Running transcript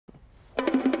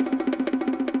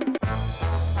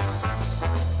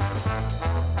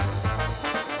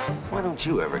Why don't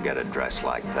you ever get a dress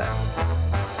like that?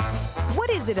 What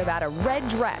is it about a red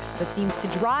dress that seems to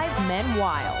drive men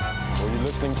wild? Were you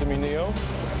listening to me, Neo?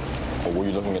 Or were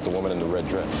you looking at the woman in the red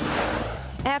dress?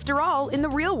 After all, in the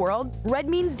real world, red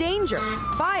means danger,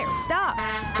 fire, stop,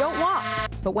 don't walk.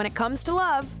 But when it comes to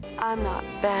love, I'm not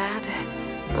bad.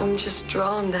 I'm just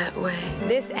drawn that way.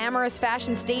 this amorous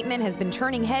fashion statement has been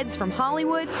turning heads from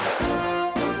Hollywood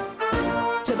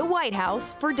to the White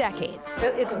House for decades.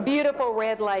 It's beautiful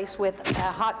red lace with a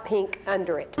hot pink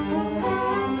under it.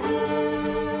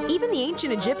 Even the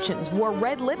ancient Egyptians wore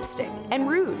red lipstick and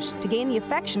rouge to gain the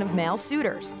affection of male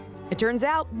suitors. It turns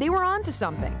out they were onto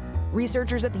something.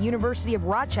 Researchers at the University of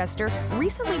Rochester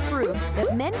recently proved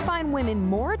that men find women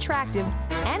more attractive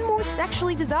and more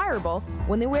sexually desirable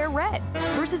when they wear red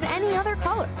versus any other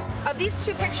color. Of these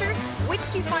two pictures, which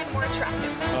do you find more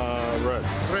attractive? Red.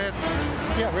 Red.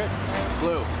 Yeah, red.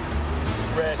 Blue.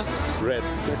 Red. Red.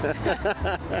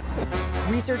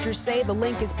 Researchers say the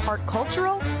link is part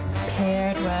cultural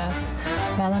Paired with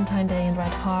Valentine's Day and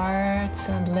red hearts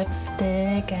and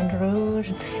lipstick and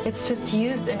rouge. It's just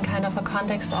used in kind of a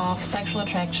context of sexual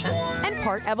attraction. and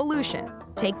part evolution.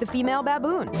 Take the female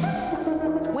baboon.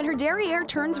 When her derriere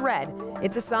turns red,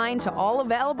 it's a sign to all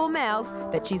available males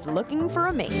that she's looking for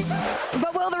a mate.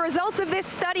 But will the results of this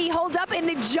study hold up in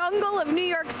the jungle of New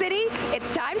York City?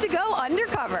 It's time to go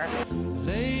undercover.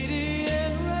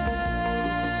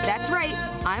 That's right,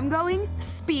 I'm going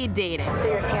speed dating. So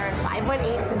you're Taryn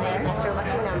 518 tonight, that's your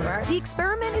lucky number. The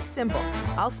experiment is simple.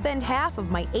 I'll spend half of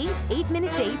my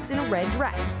 8-minute dates in a red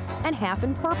dress and half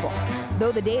in purple.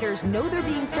 Though the daters know they're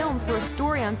being filmed for a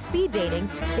story on speed dating,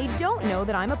 they don't know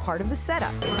that I'm a part of the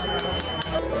setup.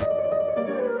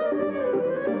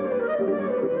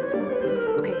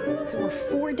 Okay, so we're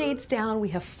 4 dates down, we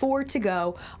have 4 to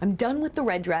go. I'm done with the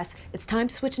red dress. It's time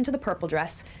to switch into the purple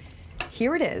dress.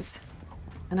 Here it is.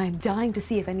 And I'm dying to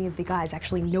see if any of the guys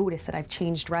actually notice that I've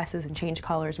changed dresses and changed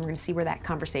colors, and we're gonna see where that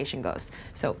conversation goes.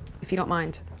 So, if you don't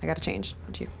mind, I gotta change.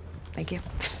 Would you? Thank you.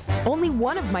 Only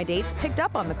one of my dates picked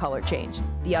up on the color change.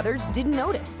 The others didn't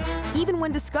notice, even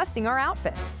when discussing our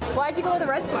outfits. Why'd you go with a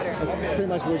red sweater? That's pretty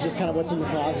much was just kind of what's in the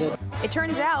closet. It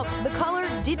turns out the color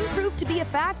didn't prove to be a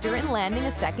factor in landing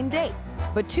a second date.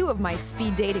 But 2 of my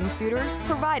speed dating suitors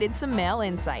provided some male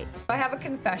insight. I have a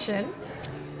confession.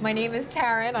 My name is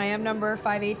Taryn. I am number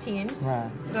 518.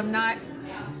 Right. But I'm not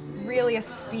really a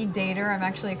speed dater. I'm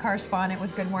actually a correspondent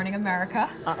with Good Morning America.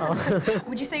 Uh-oh.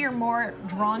 Would you say you're more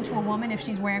drawn to a woman if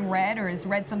she's wearing red, or is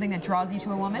red something that draws you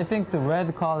to a I woman? think the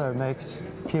red color makes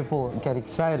people get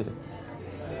excited.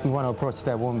 You want to approach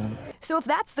that woman. So if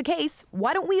that's the case,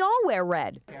 why don't we all wear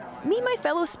red? Meet my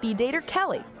fellow speed dater,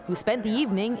 Kelly, who spent the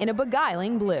evening in a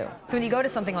beguiling blue. So when you go to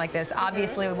something like this,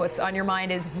 obviously what's on your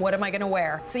mind is, what am I gonna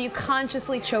wear? So you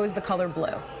consciously chose the color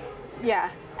blue. Yeah,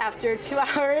 after 2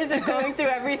 hours of going through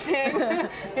everything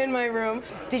in my room.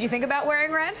 Did you think about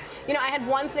wearing red? You know, I had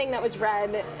one thing that was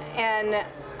red, and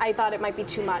I thought it might be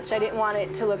too much. I didn't want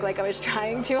it to look like I was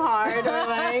trying too hard or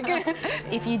like...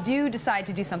 If you do decide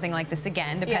to do something like this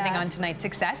again, depending on tonight's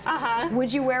success,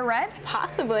 would you wear red?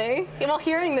 Possibly. Well,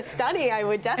 hearing the study, I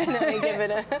would definitely give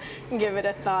it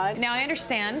a thought. Now, I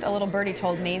understand, a little birdie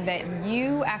told me that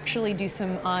you actually do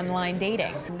some online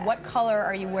dating. What color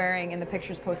are you wearing in the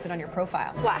pictures posted on your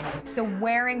profile? Black. So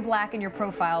wearing black in your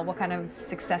profile, what kind of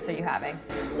success are you having?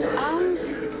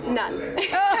 None.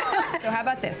 So how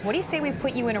about this? What do you say we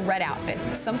put you in a red outfit,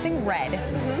 something red,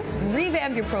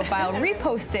 revamp your profile,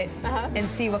 repost it, and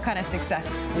see what kind of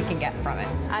success we can get from it?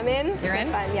 I'm in. You're in?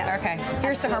 That's fine, yeah. Okay.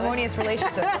 Here's to harmonious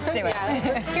relationships. Let's do it.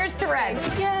 Here's to red.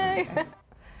 Yay.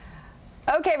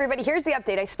 Okay, everybody, here's the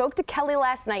update. I spoke to Kelly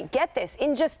last night. Get this,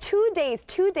 in just 2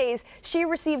 days, she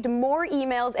received more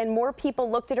emails and more people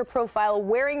looked at her profile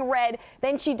wearing red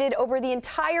than she did over the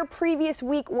entire previous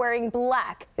week wearing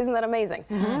black. Isn't that amazing?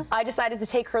 I decided to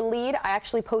take her lead. I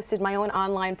actually posted my own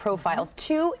online profiles.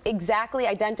 2 exactly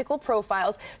identical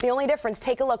profiles. The only difference,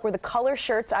 take a look, were the color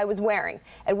shirts I was wearing.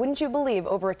 And wouldn't you believe,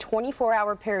 over a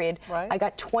 24-hour period, I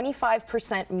got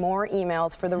 25% more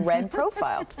emails for the red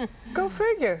profile. Go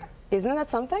figure. Isn't that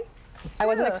something? I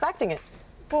wasn't expecting it.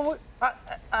 Well,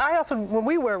 I often, when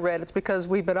we wear red, it's because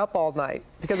we've been up all night.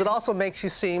 Because it also makes you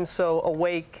seem so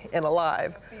awake and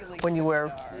alive when you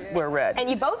wear red. And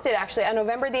you both did, actually. On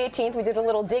November the 18th, we did a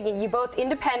little digging. You both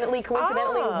independently,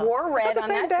 coincidentally, wore red on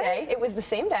that day. It was the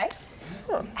same day.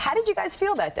 How did you guys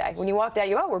feel that day? When you walked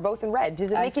out, we're both in red.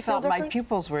 Does it make you feel different? My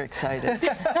pupils were excited.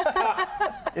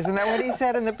 Isn't that what he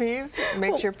said in the piece?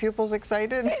 Makes your pupils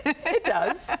excited? It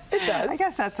does. It does. I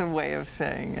guess that's a way of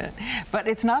saying it. But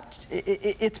it's not,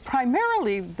 it's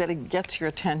primarily that it gets your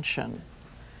attention.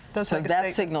 So take a that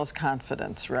statement. signals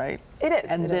confidence, right? It is.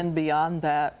 And it then is. beyond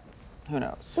that, who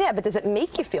knows? Yeah, but does it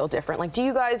make you feel different? Like, do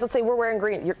you guys, let's say we're wearing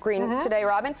green, you're green today,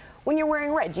 Robin. When you're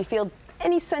wearing red, do you feel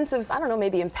any sense of, I don't know,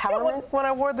 maybe empowerment? When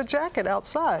I wore the jacket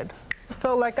outside, I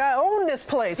felt like I owned this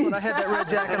place when I had that red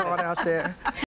jacket on out there.